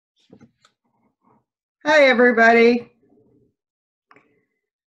Hi, everybody.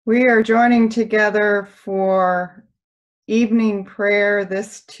 We are joining together for evening prayer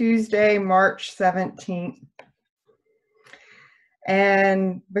this Tuesday, March 17th.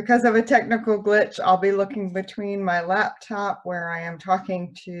 And because of a technical glitch, I'll be looking between my laptop where I am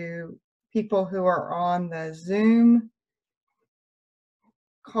talking to people who are on the Zoom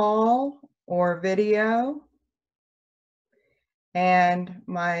call or video, and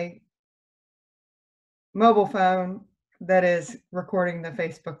my mobile phone that is recording the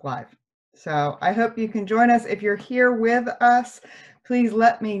Facebook Live. So I hope you can join us. If you're here with us, please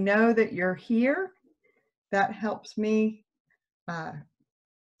let me know that you're here. That helps me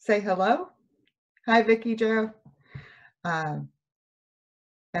say hello. Hi, Vicki Jo. And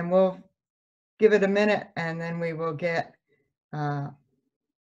we'll give it a minute, and then we will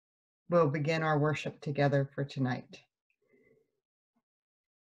we'll begin our worship together for tonight.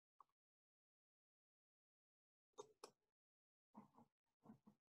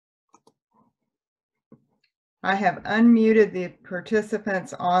 I have unmuted the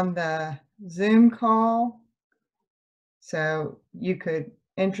participants on the Zoom call, so you could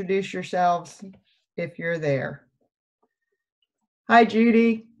introduce yourselves if you're there. Hi,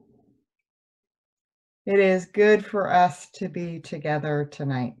 Judy. It is good for us to be together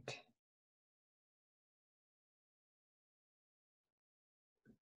tonight.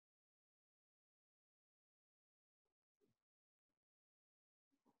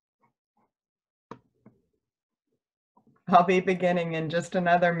 I'll be beginning in just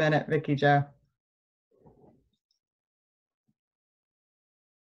another minute, Vicki Jo.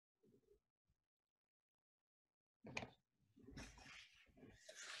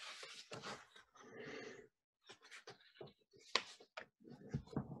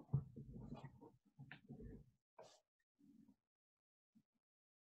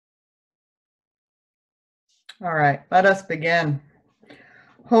 All right, let us begin.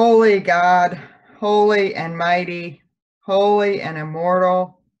 Holy God, holy and mighty, holy and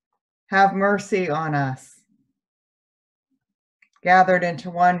immortal, have mercy on us. Gathered into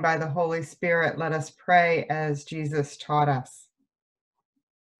one by the Holy Spirit, let us pray as Jesus taught us.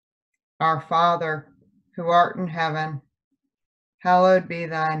 Our Father, who art in heaven, hallowed be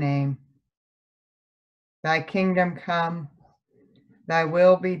thy name. Thy kingdom come, thy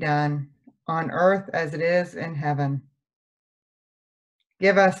will be done, on earth as it is in heaven.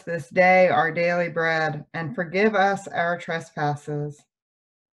 Give us this day our daily bread, and forgive us our trespasses,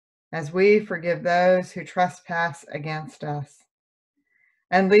 as we forgive those who trespass against us.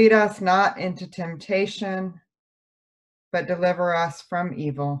 And lead us not into temptation, but deliver us from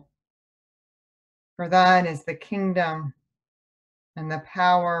evil. For thine is the kingdom, and the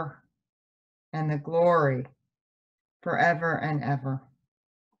power, and the glory, forever and ever.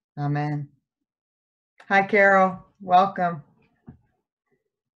 Amen. Hi, Carol. Welcome.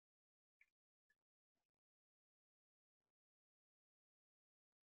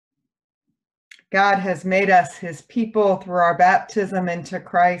 God has made us his people through our baptism into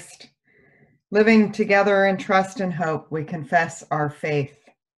Christ. Living together in trust and hope, we confess our faith.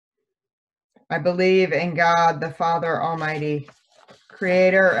 I believe in God, the Father Almighty,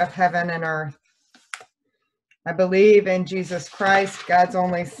 creator of heaven and earth. I believe in Jesus Christ, God's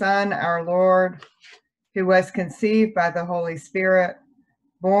only Son, our Lord, who was conceived by the Holy Spirit,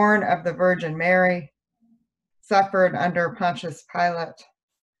 born of the Virgin Mary, suffered under Pontius Pilate,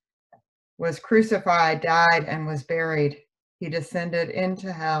 was crucified, died, and was buried. He descended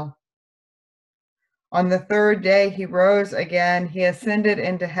into hell. On the third day, he rose again. He ascended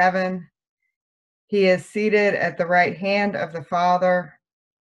into heaven. He is seated at the right hand of the Father,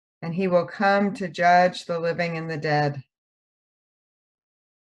 and he will come to judge the living and the dead.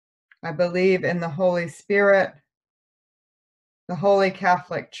 I believe in the Holy Spirit, the Holy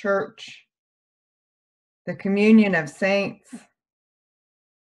Catholic Church, the communion of saints,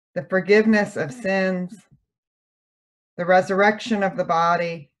 the forgiveness of sins, the resurrection of the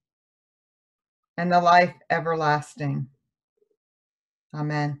body, and the life everlasting.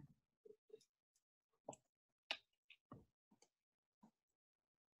 Amen.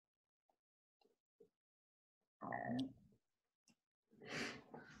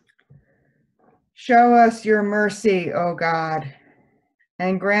 Show us your mercy, O God,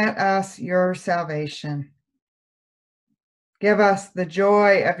 and grant us your salvation. Give us the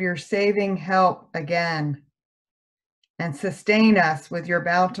joy of your saving help again, and sustain us with your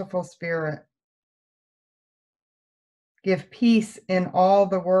bountiful Spirit. Give peace in all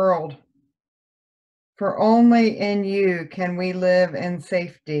the world, for only in you can we live in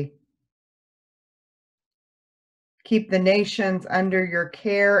safety. Keep the nations under your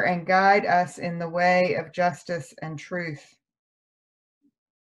care and guide us in the way of justice and truth.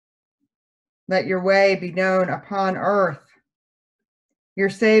 Let your way be known upon earth, your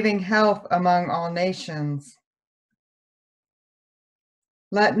saving health among all nations.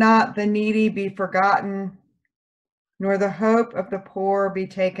 Let not the needy be forgotten, nor the hope of the poor be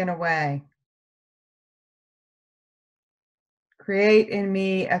taken away. Create in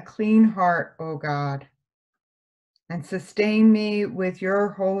me a clean heart, O God, and sustain me with your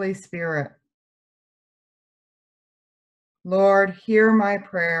Holy Spirit. Lord, hear my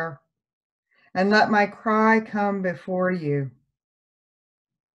prayer, and let my cry come before you.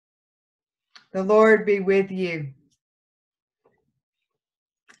 The Lord be with you.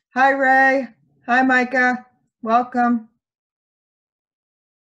 Hi, Ray. Hi, Micah. Welcome.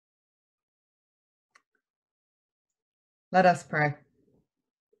 Let us pray.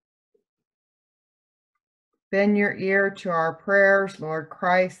 Bend your ear to our prayers, Lord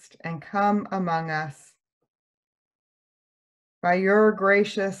Christ, and come among us. By your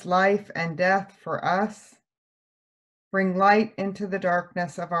gracious life and death for us, bring light into the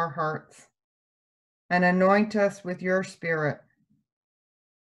darkness of our hearts and anoint us with your Spirit.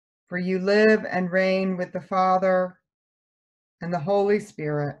 For you live and reign with the Father and the Holy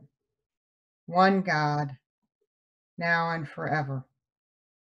Spirit, one God, now and forever.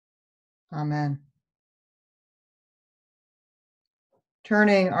 Amen.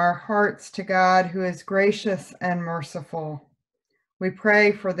 Turning our hearts to God, who is gracious and merciful, we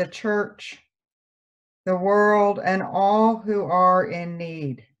pray for the church, the world, and all who are in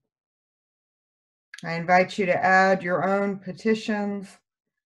need. I invite you to add your own petitions,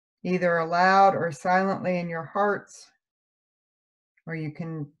 either aloud or silently in your hearts, or you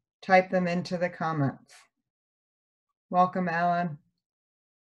can type them into the comments. Welcome, Alan.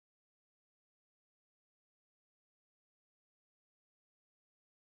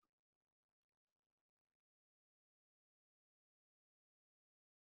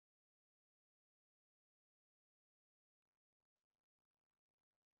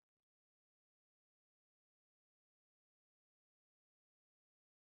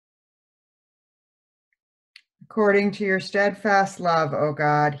 According to your steadfast love, O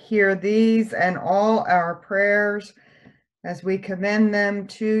God, hear these and all our prayers as we commend them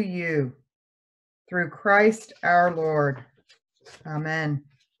to you, through Christ our Lord. Amen.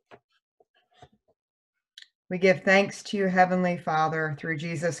 We give thanks to you, Heavenly Father, through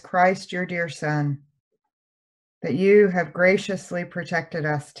Jesus Christ, your dear Son, that you have graciously protected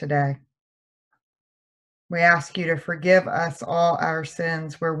us today. We ask you to forgive us all our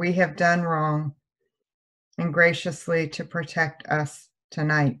sins where we have done wrong, and graciously to protect us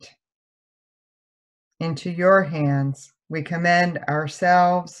tonight. Into your hands we commend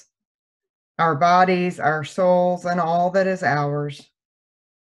ourselves, our bodies, our souls, and all that is ours.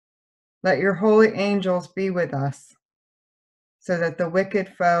 Let your holy angels be with us, so that the wicked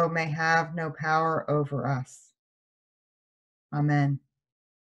foe may have no power over us. Amen.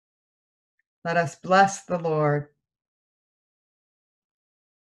 Let us bless the Lord.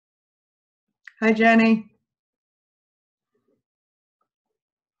 Hi, Jenny.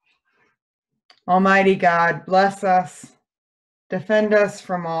 Almighty God, bless us, defend us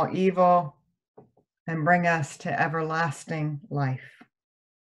from all evil, and bring us to everlasting life.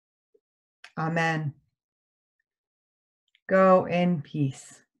 Amen. Go in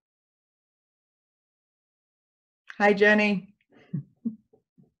peace. Hi, Jenny.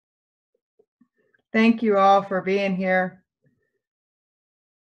 Thank you all for being here.